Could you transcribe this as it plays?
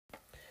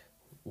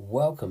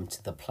Welcome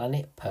to the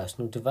Planet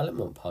Personal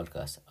Development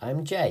Podcast.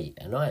 I'm Jay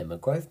and I am a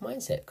growth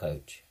mindset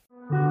coach.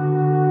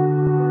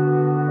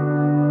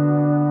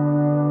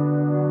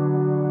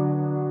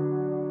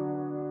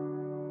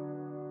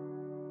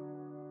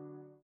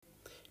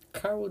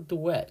 Carol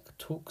Dweck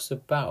talks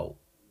about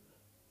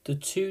the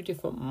two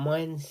different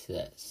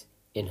mindsets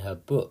in her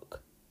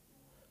book.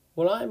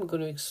 Well, I'm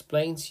going to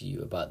explain to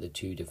you about the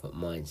two different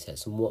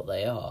mindsets and what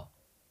they are.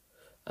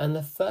 And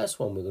the first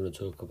one we're going to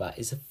talk about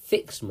is a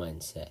fixed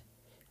mindset.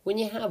 When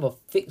you have a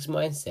fixed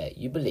mindset,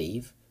 you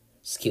believe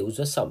skills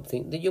are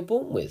something that you're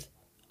born with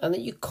and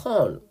that you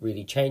can't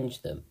really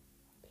change them.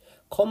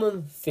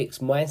 Common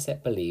fixed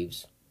mindset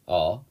beliefs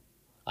are,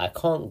 I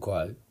can't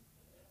grow,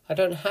 I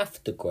don't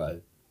have to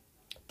grow.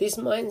 This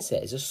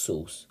mindset is a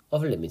source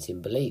of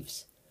limiting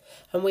beliefs.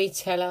 And we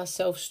tell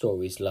ourselves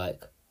stories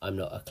like, I'm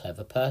not a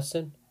clever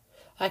person,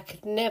 I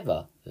could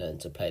never learn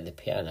to play the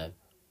piano,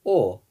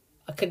 or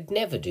I could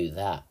never do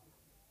that.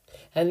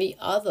 And the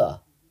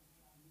other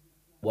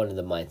one of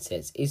the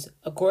mindsets is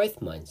a growth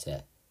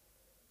mindset.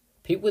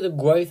 People with a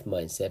growth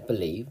mindset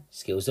believe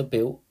skills are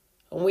built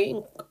and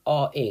we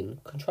are in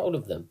control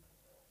of them.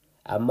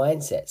 Our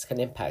mindsets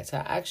can impact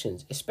our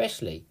actions,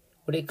 especially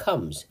when it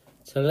comes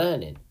to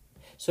learning.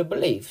 So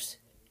beliefs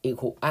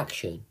equal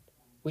action,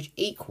 which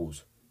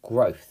equals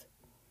growth.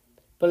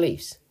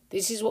 Beliefs.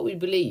 This is what we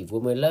believe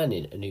when we're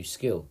learning a new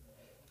skill.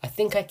 I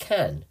think I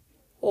can,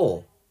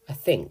 or I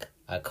think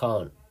I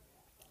can't.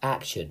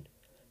 Action.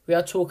 We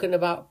are talking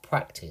about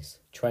practice,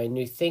 trying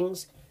new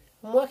things,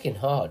 and working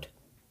hard.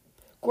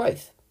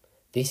 Growth.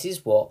 This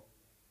is what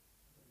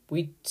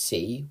we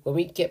see when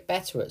we get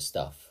better at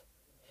stuff.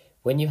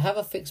 When you have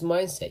a fixed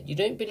mindset, you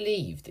don't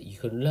believe that you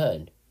can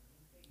learn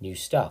new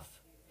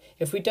stuff.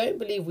 If we don't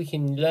believe we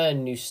can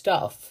learn new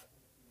stuff,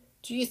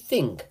 do you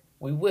think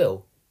we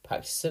will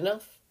practice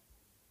enough?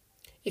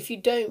 If you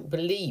don't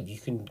believe you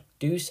can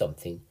do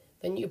something,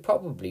 then you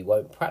probably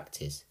won't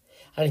practice.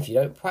 And if you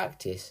don't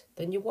practice,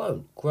 then you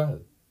won't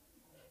grow.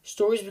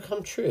 Stories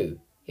become true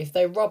if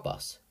they rob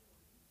us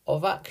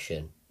of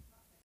action.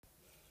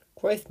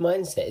 Growth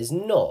mindset is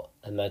not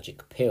a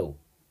magic pill.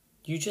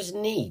 You just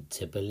need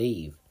to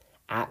believe.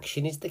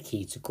 Action is the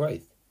key to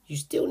growth. You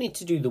still need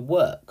to do the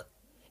work.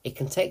 It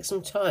can take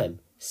some time,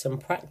 some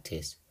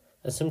practice,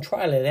 and some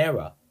trial and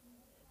error.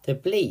 The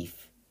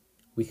belief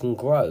we can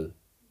grow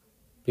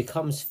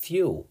becomes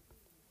fuel.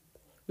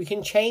 We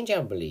can change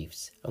our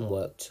beliefs and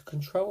work to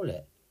control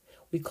it.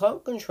 We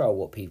can't control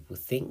what people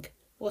think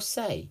or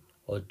say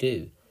or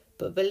do,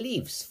 but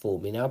beliefs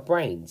form in our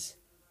brains.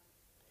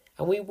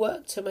 And we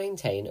work to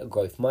maintain a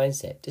growth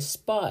mindset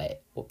despite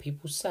what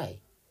people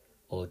say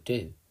or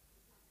do.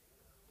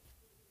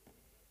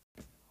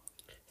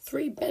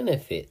 3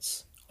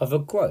 benefits of a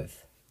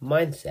growth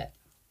mindset.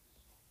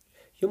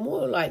 You're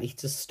more likely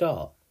to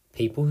start.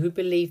 People who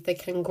believe they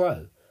can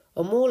grow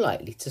are more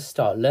likely to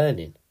start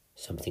learning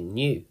something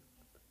new.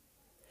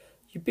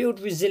 You build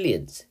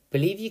resilience.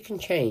 Believe you can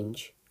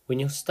change when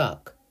you're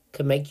stuck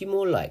can make you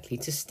more likely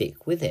to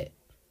stick with it.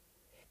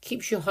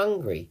 Keeps you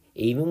hungry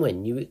even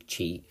when you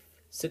achieve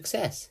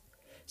success.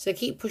 So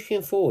keep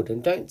pushing forward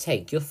and don't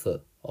take your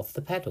foot off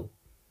the pedal.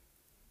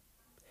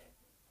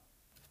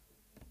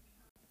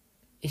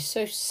 It's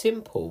so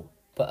simple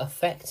but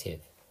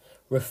effective.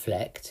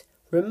 Reflect,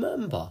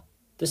 remember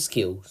the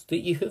skills that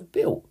you have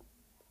built.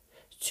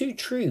 2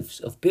 truths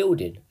of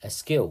building a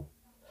skill.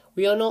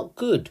 We are not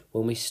good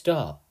when we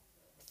start.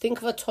 Think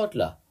of a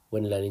toddler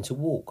when learning to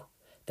walk.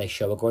 They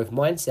show a growth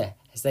mindset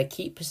as they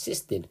keep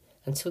persisting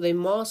until they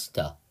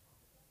master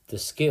the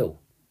skill.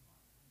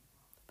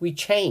 We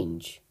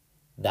change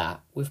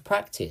that with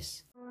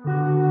practice.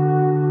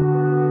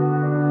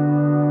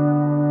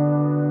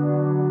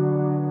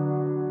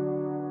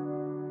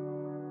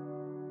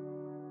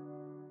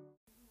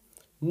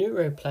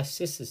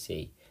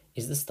 Neuroplasticity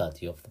is the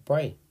study of the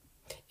brain.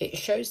 It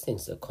shows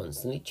things are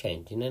constantly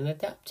changing and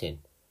adapting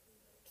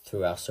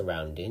through our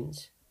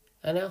surroundings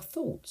and our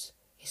thoughts,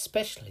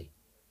 especially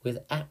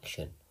with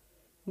action.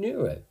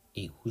 Neuro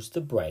equals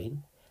the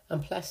brain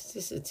and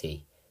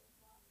plasticity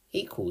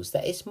equals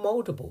that it's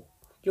moldable.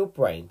 Your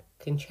brain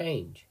can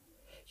change.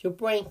 Your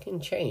brain can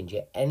change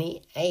at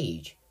any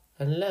age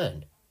and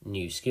learn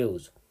new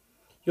skills.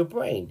 Your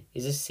brain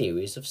is a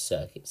series of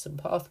circuits and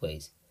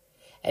pathways.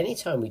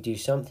 Anytime we do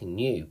something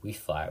new, we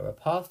fire a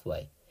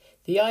pathway.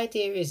 The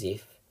idea is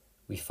if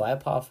we fire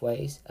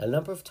pathways a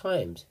number of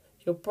times,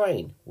 your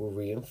brain will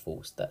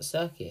reinforce that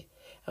circuit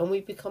and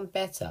we become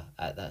better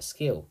at that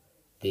skill.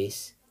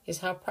 This is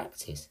how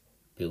practice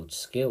builds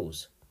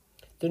skills.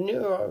 The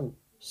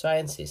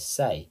neuroscientists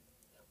say,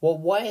 what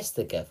wires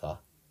together,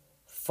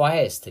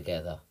 fires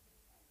together.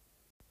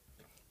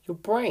 Your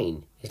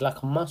brain is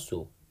like a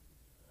muscle.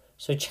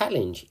 So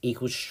challenge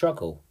equals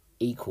struggle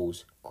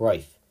equals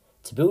growth.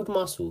 To build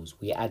muscles,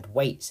 we add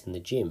weights in the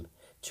gym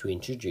to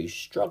introduce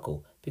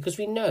struggle because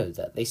we know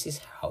that this is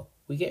how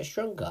we get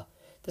stronger.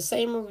 The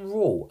same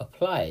rule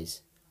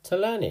applies to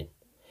learning.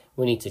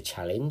 We need to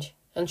challenge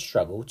and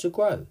struggle to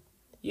grow.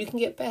 You can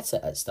get better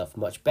at stuff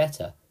much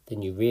better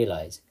than you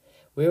realise.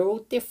 We're all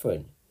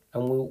different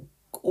and we'll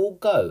all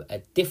go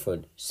at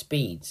different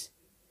speeds.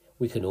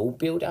 We can all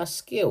build our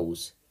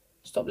skills.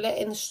 Stop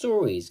letting the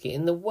stories get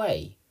in the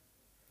way.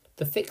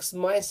 The fixed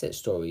mindset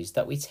stories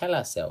that we tell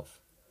ourselves.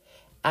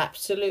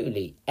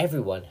 Absolutely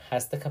everyone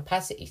has the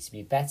capacity to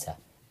be better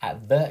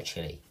at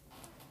virtually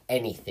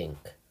anything.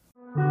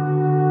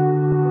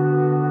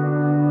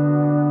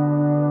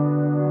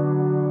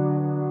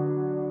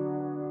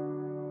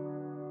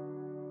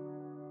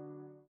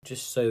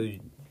 Just so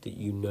that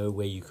you know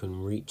where you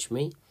can reach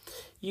me,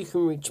 you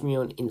can reach me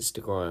on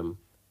Instagram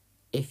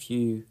if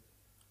you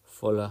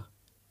follow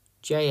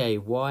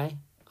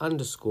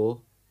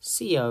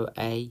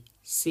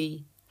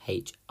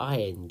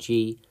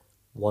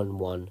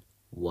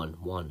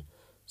JAY_COACHING1111.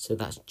 So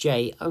that's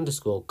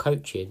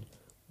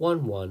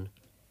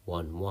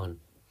J_coaching1111.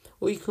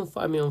 Or you can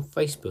find me on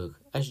Facebook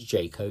as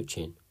J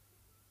Coaching.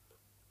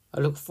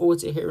 I look forward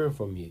to hearing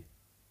from you.